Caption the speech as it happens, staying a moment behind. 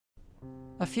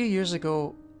A few years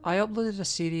ago, I uploaded a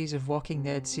series of Walking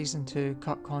Dead Season 2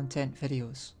 cut content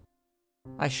videos.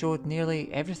 I showed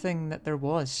nearly everything that there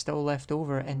was still left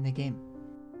over in the game.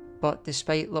 But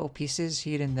despite little pieces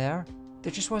here and there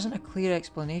just wasn't a clear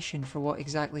explanation for what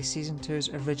exactly Season 2's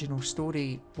original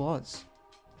story was.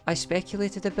 I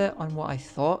speculated a bit on what I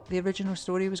thought the original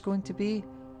story was going to be,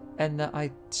 in that I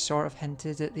sort of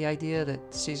hinted at the idea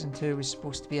that Season 2 was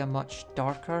supposed to be a much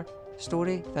darker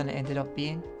story than it ended up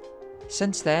being.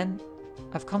 Since then,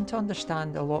 I've come to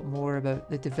understand a lot more about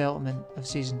the development of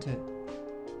Season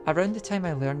 2. Around the time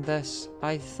I learned this,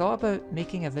 I thought about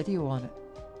making a video on it,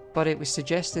 but it was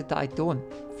suggested that I don't,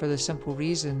 for the simple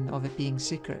reason of it being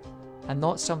secret, and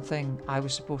not something I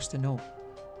was supposed to know.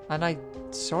 And I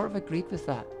sort of agreed with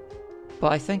that.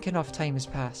 But I think enough time has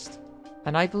passed,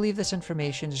 and I believe this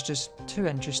information is just too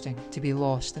interesting to be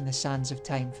lost in the sands of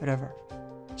time forever.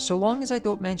 So long as I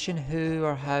don't mention who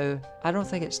or how, I don't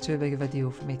think it's too big of a deal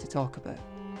for me to talk about.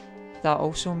 That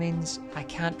also means I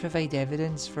can't provide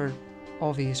evidence for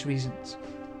obvious reasons.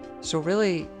 So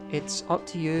really, it's up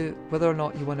to you whether or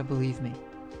not you want to believe me.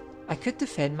 I could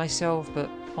defend myself, but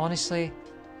honestly,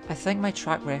 I think my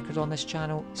track record on this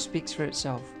channel speaks for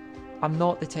itself. I'm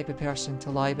not the type of person to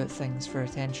lie about things for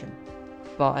attention.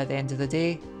 But at the end of the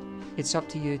day, it's up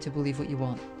to you to believe what you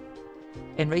want.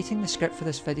 In writing the script for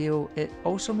this video, it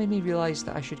also made me realise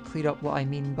that I should clear up what I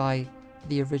mean by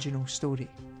the original story.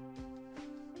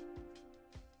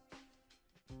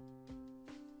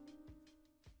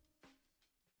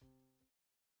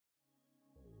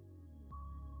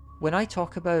 When I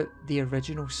talk about the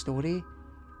original story,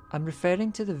 I'm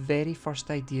referring to the very first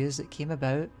ideas that came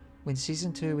about when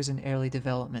Season 2 was in early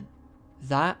development.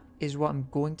 That is what I'm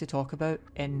going to talk about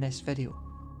in this video.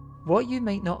 What you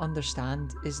might not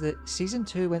understand is that Season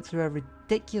 2 went through a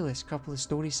ridiculous couple of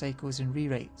story cycles and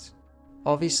rewrites.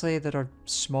 Obviously there are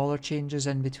smaller changes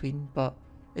in between, but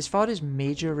as far as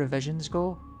major revisions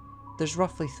go, there's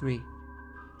roughly 3.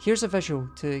 Here's a visual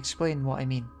to explain what I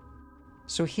mean.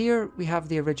 So here we have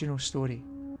the original story,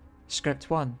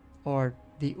 Script 1, or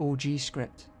the OG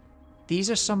script. These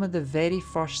are some of the very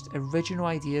first original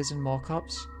ideas and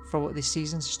mock-ups for what the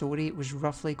season's story was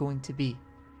roughly going to be.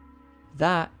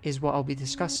 That is what I'll be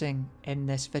discussing in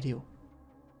this video.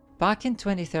 Back in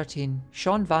 2013,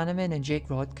 Sean Vanneman and Jake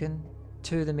Rodkin,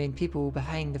 two of the main people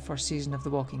behind the first season of The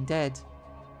Walking Dead,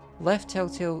 left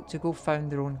Telltale to go found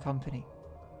their own company,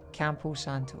 Campo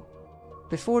Santo.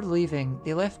 Before leaving,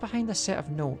 they left behind a set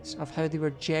of notes of how they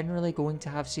were generally going to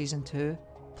have Season 2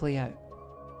 play out.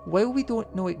 While we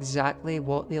don't know exactly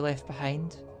what they left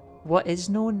behind, what is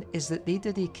known is that they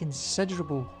did a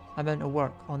considerable amount of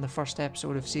work on the first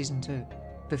episode of Season 2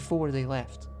 before they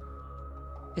left.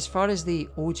 As far as the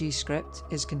OG script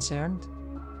is concerned,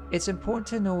 it's important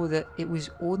to know that it was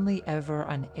only ever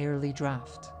an early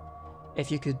draft, if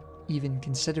you could even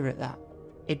consider it that.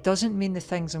 It doesn't mean the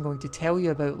things I'm going to tell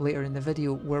you about later in the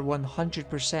video were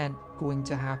 100% going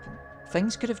to happen.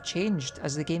 Things could have changed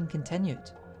as the game continued.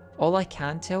 All I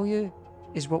can tell you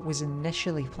is what was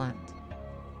initially planned.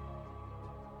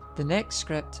 The next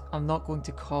script I'm not going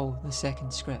to call the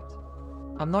second script.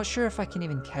 I'm not sure if I can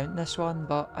even count this one,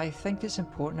 but I think it's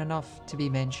important enough to be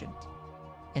mentioned.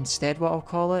 Instead, what I'll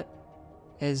call it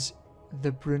is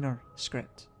the Brunner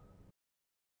script.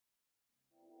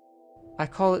 I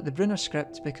call it the Brunner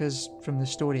script because, from the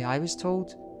story I was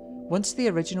told, once the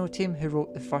original team who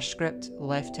wrote the first script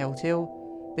left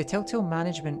Telltale, the Telltale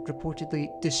management reportedly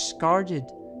discarded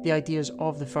the ideas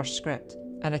of the first script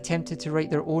and attempted to write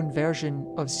their own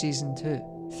version of Season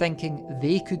 2, thinking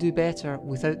they could do better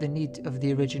without the need of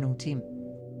the original team.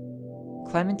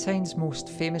 Clementine's most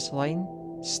famous line,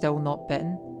 "Still not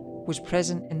bitten," was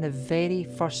present in the very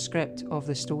first script of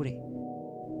the story.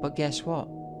 But guess what?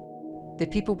 The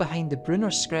people behind the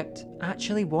Brunner script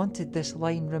actually wanted this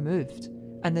line removed,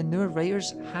 and the newer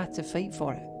writers had to fight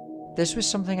for it. This was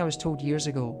something I was told years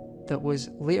ago that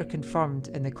was later confirmed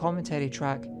in the commentary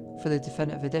track for the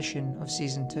definitive edition of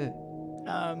Season 2.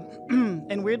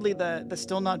 And weirdly, the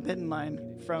 "still not bitten" line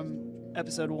from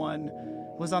episode 1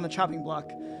 was on the chopping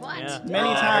block. What? Yeah. Many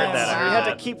I heard times. that, I We heard had to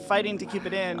that. keep fighting to keep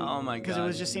it in. Oh my Because it God.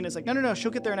 was just seen as like, no,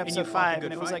 she'll get there in you episode fought the 5. good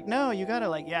And it was fight? like, no, you gotta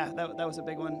that was a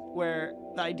big one. Where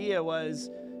the idea was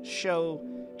show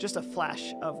just a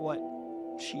flash of what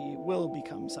she will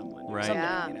become someone. Right. Someday,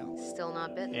 Yeah. you know. Still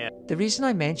not bitten. Yeah. The reason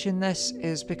I mention this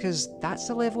is because that's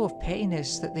the level of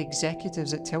pettiness that the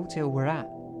executives at Telltale were at.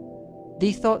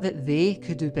 They thought that they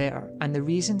could do better, and the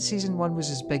reason Season 1 was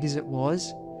as big as it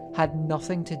was had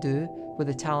nothing to do with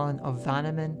the talent of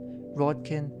Vanneman,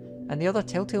 Rodkin, and the other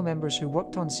Telltale members who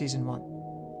worked on Season 1.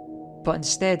 But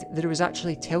instead, that it was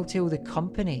actually Telltale the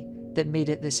company that made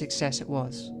it the success it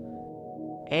was.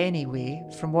 Anyway,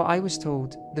 from what I was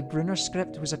told, the Brunner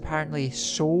script was apparently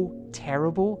so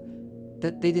terrible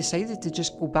that they decided to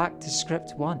just go back to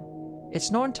script 1.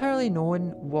 It's not entirely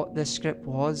known what this script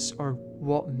was or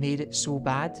what made it so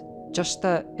bad, just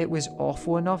that it was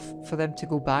awful enough for them to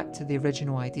go back to the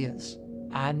original ideas.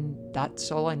 And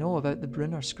that's all I know about the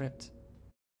Brunner script.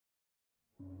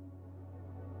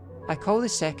 I call the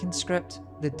second script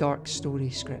the Dark Story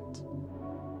script.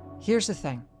 Here's the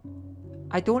thing.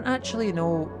 I don't actually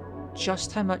know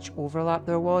just how much overlap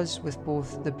there was with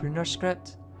both the Brunner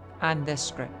script and this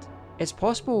script. It's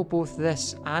possible both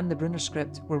this and the Brunner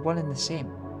script were one and the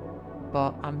same,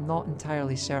 but I'm not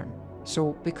entirely certain.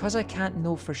 So because I can't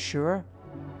know for sure,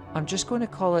 I'm just going to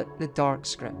call it the Dark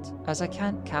script, as I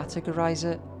can't categorise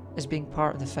it as being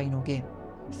part of the final game.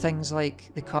 Things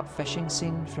like the cut fishing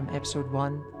scene from episode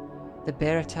 1, the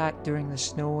bear attack during the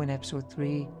snow in episode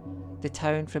 3, the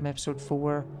town from episode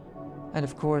 4, and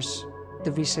of course,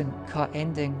 the recent cut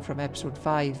ending from episode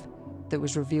 5 that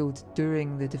was revealed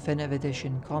during the Definitive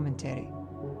Edition commentary.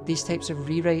 These types of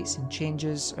rewrites and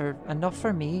changes are enough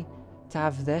for me to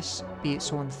have this be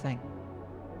its own thing.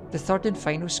 The third and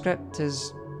final script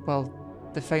is, well,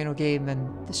 the final game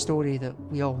and the story that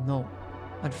we all know.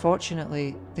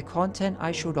 Unfortunately, the content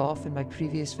I showed off in my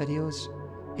previous videos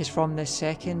is from this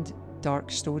second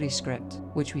Dark Story script,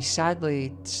 which we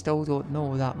sadly still don't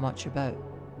know that much about.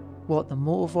 What the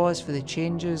motive was for the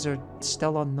changes are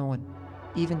still unknown,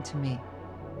 even to me.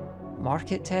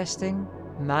 Market testing,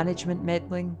 management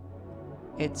meddling,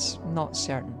 it's not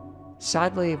certain.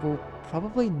 Sadly, we'll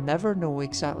probably never know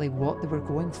exactly what they were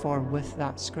going for with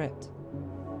that script.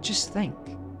 Just think,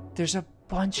 there's a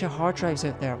bunch of hard drives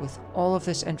out there with all of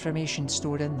this information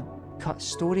stored in them. Cut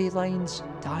storylines,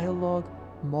 dialogue,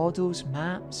 models,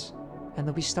 maps, and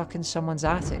they'll be stuck in someone's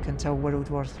attic until World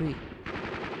War III.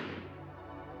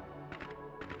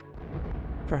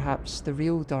 Perhaps the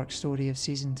real dark story of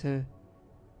Season 2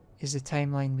 is the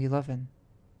timeline we live in.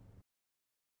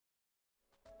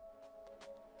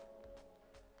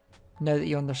 Now that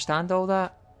you understand all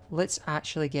that, let's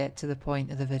actually get to the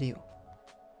point of the video.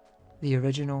 The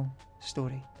original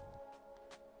story.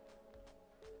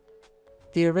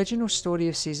 The original story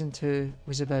of Season 2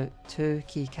 was about two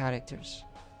key characters.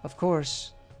 Of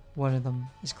course, one of them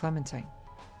is Clementine.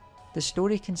 The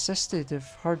story consisted of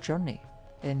her journey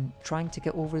in trying to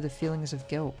get over the feelings of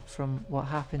guilt from what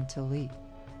happened to Lee,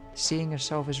 seeing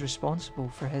herself as responsible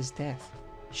for his death.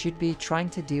 She'd be trying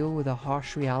to deal with the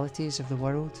harsh realities of the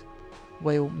world,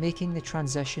 while making the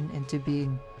transition into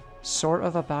being sort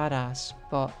of a badass,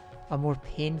 but a more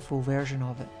painful version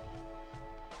of it.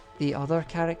 The other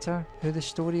character who the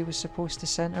story was supposed to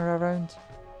centre around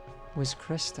was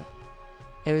Krista.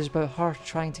 It was about her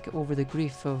trying to get over the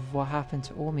grief of what happened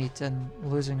to Omid and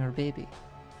losing her baby,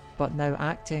 but now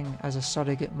acting as a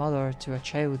surrogate mother to a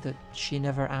child that she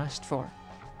never asked for.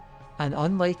 And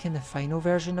unlike in the final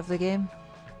version of the game,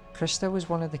 Krista was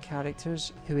one of the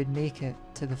characters who would make it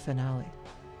to the finale.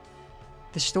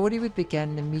 The story would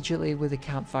begin immediately with a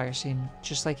campfire scene,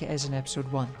 just like it is in episode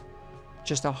 1.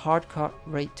 Just a hard cut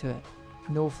right to it,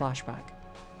 no flashback.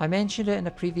 I mentioned it in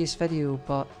a previous video,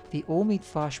 but the Omid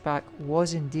flashback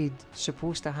was indeed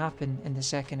supposed to happen in the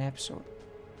second episode.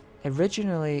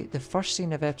 Originally, the first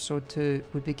scene of episode 2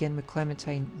 would begin with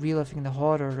Clementine reliving the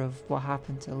horror of what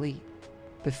happened to Lee,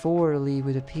 before Lee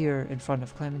would appear in front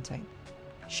of Clementine.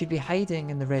 She'd be hiding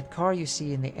in the red car you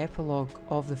see in the epilogue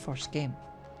of the first game.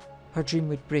 Her dream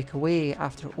would break away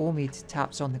after Omid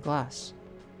taps on the glass,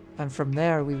 and from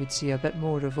there we would see a bit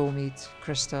more of Omid,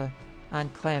 Krista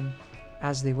and Clem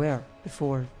as they were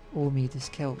before Omid is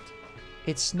killed.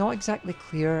 It's not exactly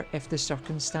clear if the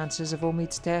circumstances of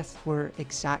Omid's death were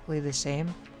exactly the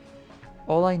same.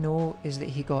 All I know is that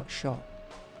he got shot.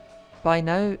 By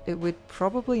now, it would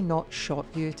probably not shock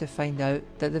you to find out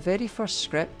that the very first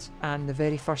script and the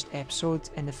very first episode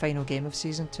in the final game of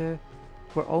Season 2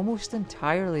 were almost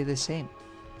entirely the same.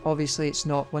 Obviously it's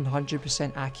not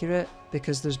 100% accurate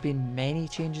because there's been many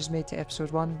changes made to episode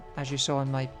 1, as you saw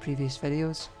in my previous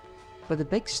videos, but the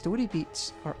big story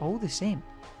beats are all the same.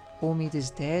 Omid is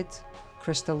dead,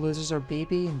 Krista loses her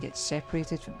baby and gets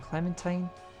separated from Clementine,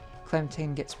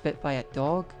 Clementine gets bit by a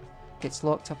dog, gets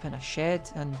locked up in a shed,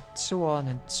 and so on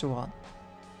and so on.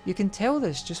 You can tell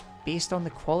this just based on the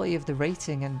quality of the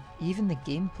writing and even the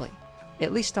gameplay,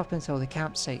 at least up until the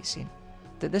campsite scene,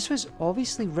 that this was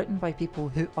obviously written by people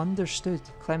who understood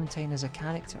Clementine as a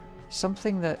character,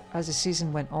 something that as the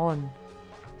season went on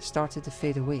started to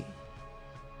fade away.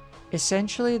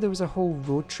 Essentially, there was a whole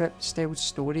road trip style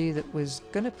story that was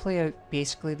going to play out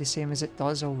basically the same as it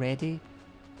does already,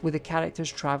 with the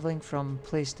characters travelling from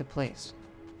place to place,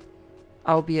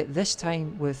 albeit this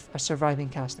time with a surviving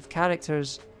cast of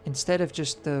characters instead of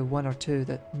just the one or two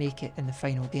that make it in the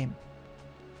final game.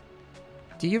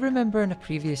 Do you remember in a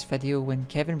previous video when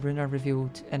Kevin Brunner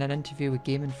revealed in an interview with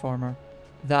Game Informer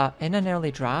that in an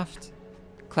early draft,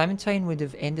 Clementine would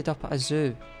have ended up at a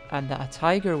zoo and that a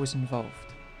tiger was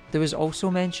involved? There was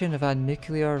also mention of a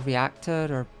nuclear reactor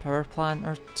or power plant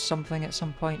or something at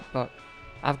some point, but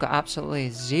I've got absolutely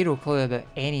zero clue about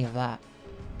any of that.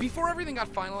 Before everything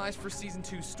got finalized for Season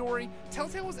 2's story,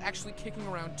 Telltale was actually kicking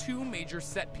around two major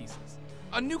set pieces: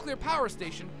 a nuclear power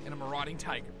station and a marauding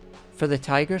tiger. For the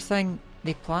tiger thing,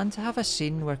 they planned to have a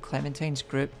scene where Clementine's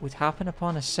group would happen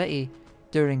upon a city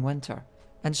during winter,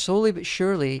 and slowly but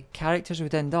surely characters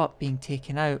would end up being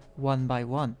taken out one by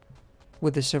one,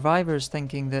 with the survivors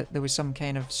thinking that there was some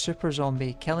kind of super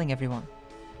zombie killing everyone.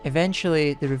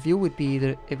 Eventually, the reveal would be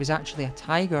that it was actually a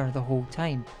tiger the whole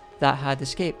time that had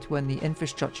escaped when the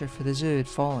infrastructure for the zoo had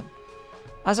fallen.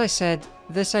 As I said,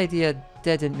 this idea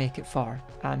didn't make it far,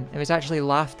 and it was actually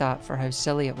laughed at for how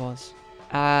silly it was.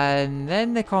 And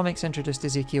then the comics introduced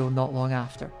Ezekiel not long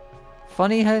after.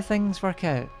 Funny how things work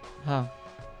out, huh?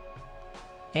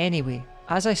 Anyway,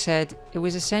 as I said, it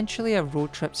was essentially a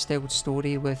road trip styled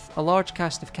story with a large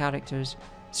cast of characters,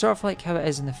 sort of like how it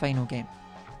is in the final game.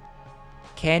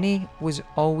 Kenny was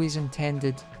always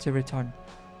intended to return.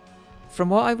 From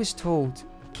what I was told,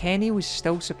 Kenny was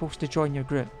still supposed to join your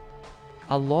group,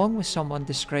 along with someone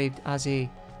described as a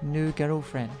new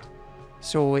girlfriend.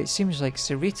 So it seems like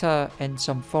Sarita, in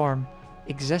some form,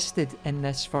 existed in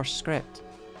this first script.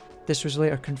 This was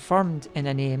later confirmed in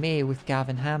an AMA with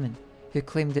Gavin Hammond, who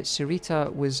claimed that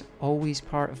Sarita was always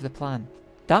part of the plan.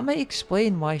 That might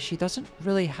explain why she doesn't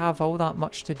really have all that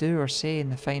much to do or say in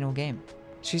the final game.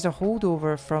 She's a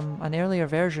holdover from an earlier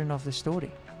version of the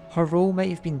story. Her role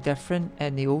might have been different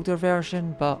in the older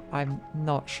version, but I'm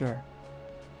not sure.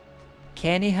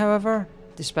 Kenny, however,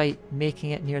 despite making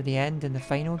it near the end in the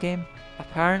final game,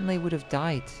 apparently would have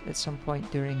died at some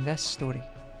point during this story.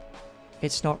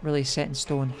 It's not really set in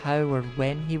stone how or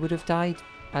when he would have died,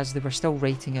 as they were still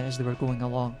writing it as they were going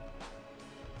along.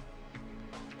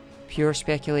 Pure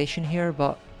speculation here,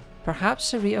 but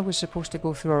perhaps Sarita was supposed to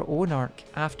go through her own arc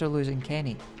after losing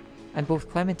Kenny, and both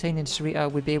Clementine and Sarita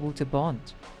would be able to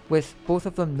bond, with both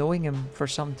of them knowing him for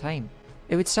some time.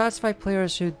 It would satisfy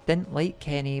players who didn't like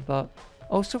Kenny, but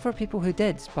also for people who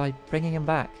did, by bringing him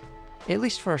back, at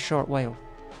least for a short while,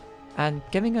 and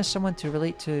giving us someone to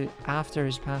relate to after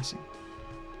his passing.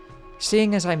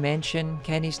 Seeing as I mention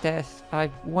Kenny's death,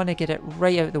 I want to get it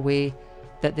right out of the way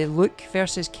that the Luke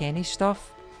versus Kenny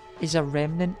stuff is a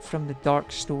remnant from the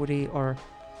Dark Story or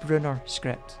Brunner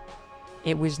script.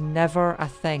 It was never a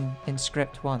thing in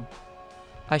script 1.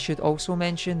 I should also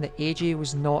mention that AJ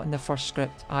was not in the first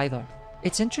script either.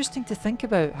 It's interesting to think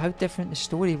about how different the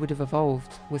story would have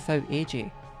evolved without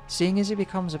AJ, seeing as he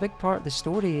becomes a big part of the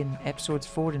story in episodes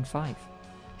 4 and 5.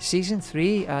 Season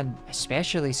 3, and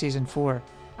especially Season 4,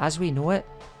 as we know it,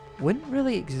 wouldn't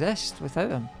really exist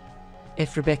without him.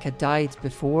 If Rebecca died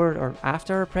before or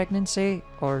after her pregnancy,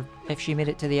 or if she made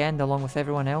it to the end along with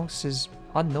everyone else, is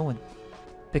unknown.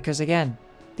 Because again,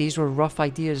 these were rough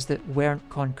ideas that weren't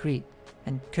concrete,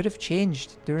 and could have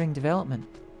changed during development.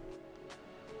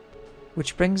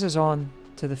 Which brings us on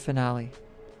to the finale.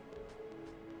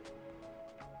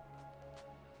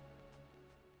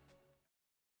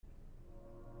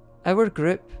 Our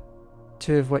group,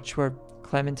 two of which were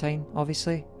Clementine,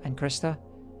 obviously, and Krista,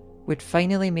 would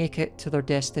finally make it to their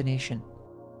destination.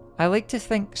 I like to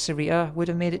think Sarita would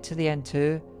have made it to the end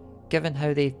too. Given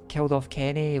how they killed off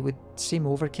Kenny, it would seem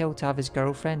overkill to have his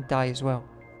girlfriend die as well.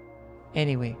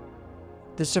 Anyway,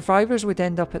 the survivors would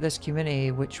end up at this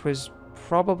community, which was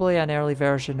probably an early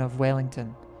version of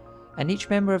Wellington, and each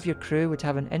member of your crew would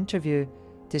have an interview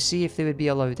to see if they would be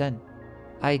allowed in.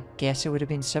 I guess it would have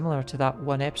been similar to that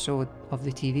one episode of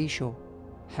the TV show.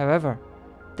 However,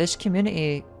 this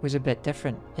community was a bit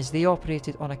different, as they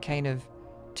operated on a kind of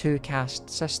two-caste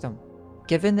system.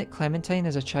 Given that Clementine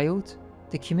is a child,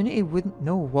 the community wouldn't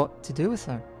know what to do with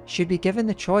her. She'd be given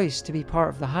the choice to be part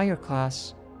of the higher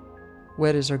class,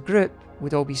 whereas her group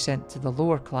would all be sent to the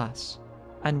lower class,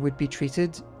 and would be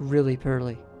treated really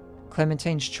poorly.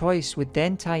 Clementine's choice would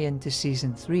then tie into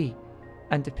Season 3,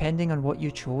 and depending on what you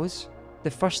chose,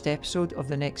 the first episode of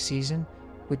the next season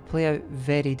would play out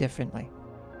very differently.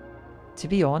 To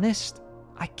be honest,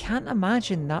 I can't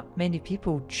imagine that many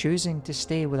people choosing to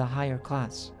stay with a higher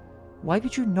class. Why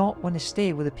would you not want to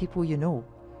stay with the people you know,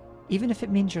 even if it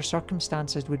means your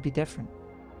circumstances would be different?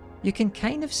 You can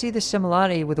kind of see the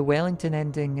similarity with the Wellington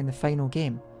ending in the final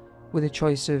game, with the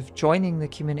choice of joining the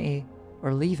community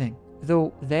or leaving.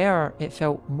 Though there it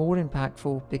felt more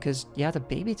impactful because you had a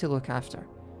baby to look after,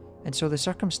 and so the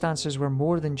circumstances were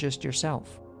more than just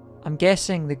yourself. I'm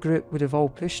guessing the group would have all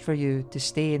pushed for you to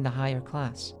stay in the higher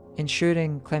class,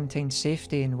 ensuring Clementine's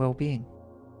safety and well-being.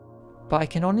 But I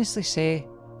can honestly say,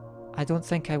 I don't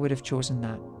think I would have chosen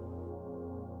that.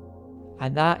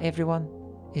 And that, everyone,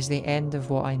 is the end of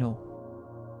what I know.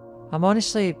 I'm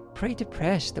honestly pretty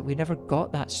depressed that we never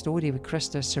got that story with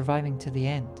Krista surviving to the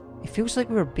end. It feels like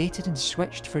we were baited and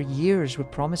switched for years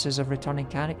with promises of returning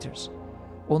characters,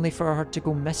 only for her to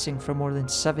go missing for more than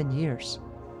 7 years.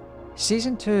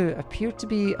 Season 2 appeared to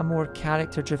be a more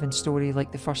character-driven story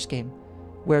like the first game,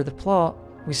 where the plot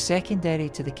was secondary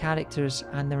to the characters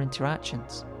and their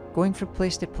interactions, going from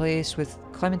place to place with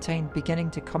Clementine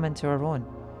beginning to come into her own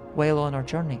while on her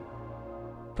journey.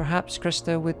 Perhaps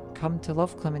Krista would come to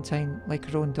love Clementine like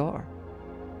her own daughter,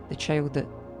 the child that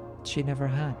she never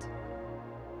had.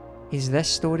 Is this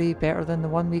story better than the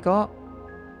one we got?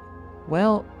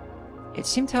 Well, it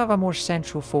seemed to have a more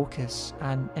central focus,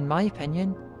 and in my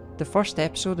opinion, the first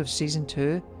episode of Season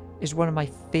 2 is one of my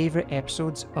favourite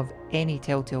episodes of any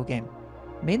Telltale game,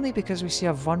 mainly because we see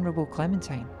a vulnerable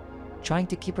Clementine trying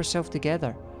to keep herself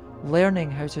together,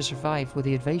 learning how to survive with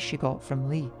the advice she got from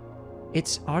Lee.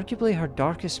 It's arguably her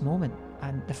darkest moment,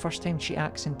 and the first time she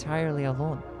acts entirely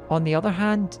alone. On the other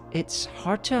hand, it's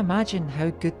hard to imagine how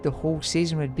good the whole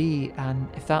season would be and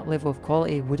if that level of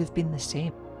quality would have been the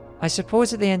same. I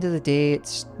suppose at the end of the day,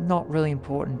 it's not really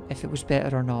important if it was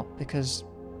better or not, because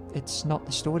it's not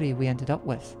the story we ended up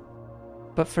with.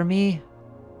 But for me,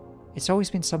 it's always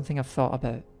been something I've thought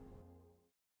about.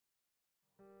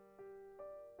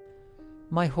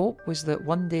 My hope was that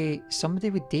one day somebody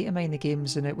would data mine the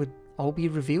games and it would all be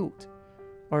revealed.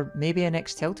 Or maybe a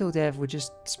next Telltale dev would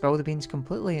just spill the beans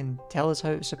completely and tell us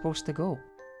how it was supposed to go.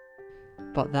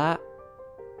 But that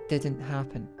didn't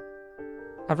happen.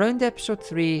 Around episode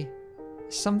 3,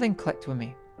 something clicked with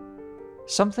me.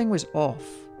 Something was off,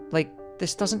 like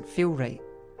this doesn't feel right.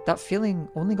 That feeling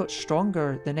only got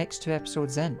stronger the next 2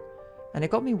 episodes in, and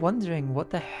it got me wondering what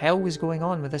the hell was going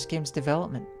on with this game's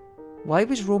development. Why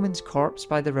was Roman's corpse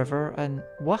by the river, and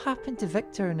what happened to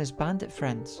Victor and his bandit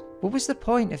friends? What was the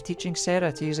point of teaching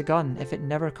Sarah to use a gun if it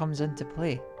never comes into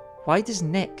play? Why does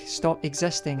Nick stop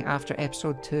existing after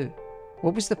episode 2?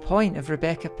 What was the point of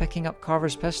Rebecca picking up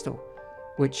Carver's pistol,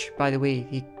 which, by the way,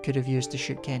 he could have used to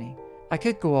shoot Kenny? I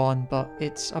could go on, but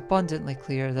it's abundantly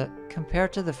clear that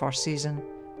compared to the first season,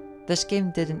 this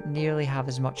game didn't nearly have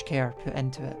as much care put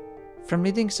into it. From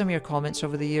reading some of your comments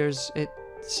over the years, it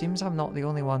seems I'm not the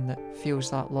only one that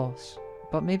feels that loss.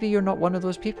 But maybe you're not one of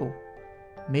those people.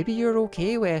 Maybe you're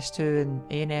okay with S2 and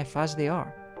A&F as they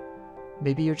are.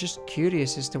 Maybe you're just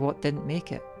curious as to what didn't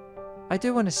make it. I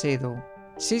do want to say though,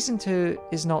 Season 2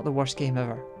 is not the worst game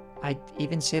ever. I'd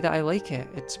even say that I like it.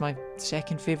 It's my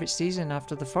second favourite season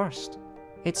after the first.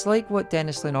 It's like what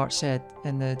Dennis Lennart said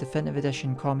in the Definitive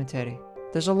Edition commentary.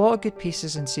 There's a lot of good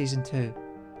pieces in Season 2.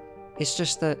 It's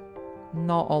just that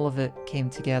not all of it came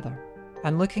together.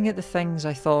 And looking at the things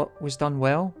I thought was done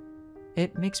well,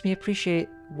 it makes me appreciate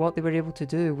what they were able to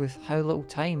do with how little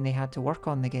time they had to work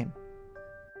on the game.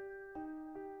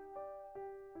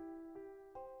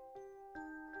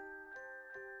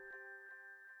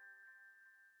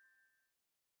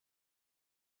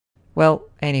 Well,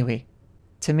 anyway,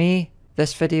 to me,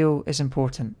 this video is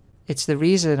important. It's the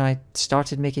reason I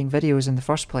started making videos in the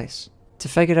first place, to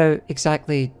figure out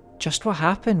exactly just what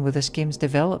happened with this game's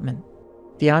development.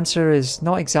 The answer is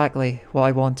not exactly what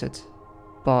I wanted,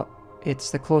 but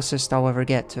it's the closest I'll ever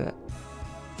get to it.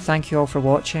 Thank you all for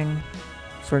watching,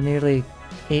 for nearly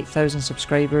 8,000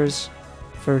 subscribers,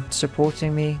 for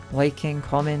supporting me, liking,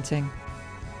 commenting.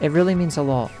 It really means a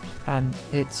lot, and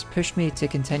it's pushed me to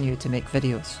continue to make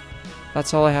videos.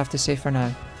 That's all I have to say for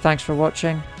now. Thanks for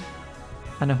watching,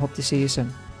 and I hope to see you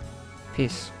soon.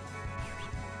 Peace.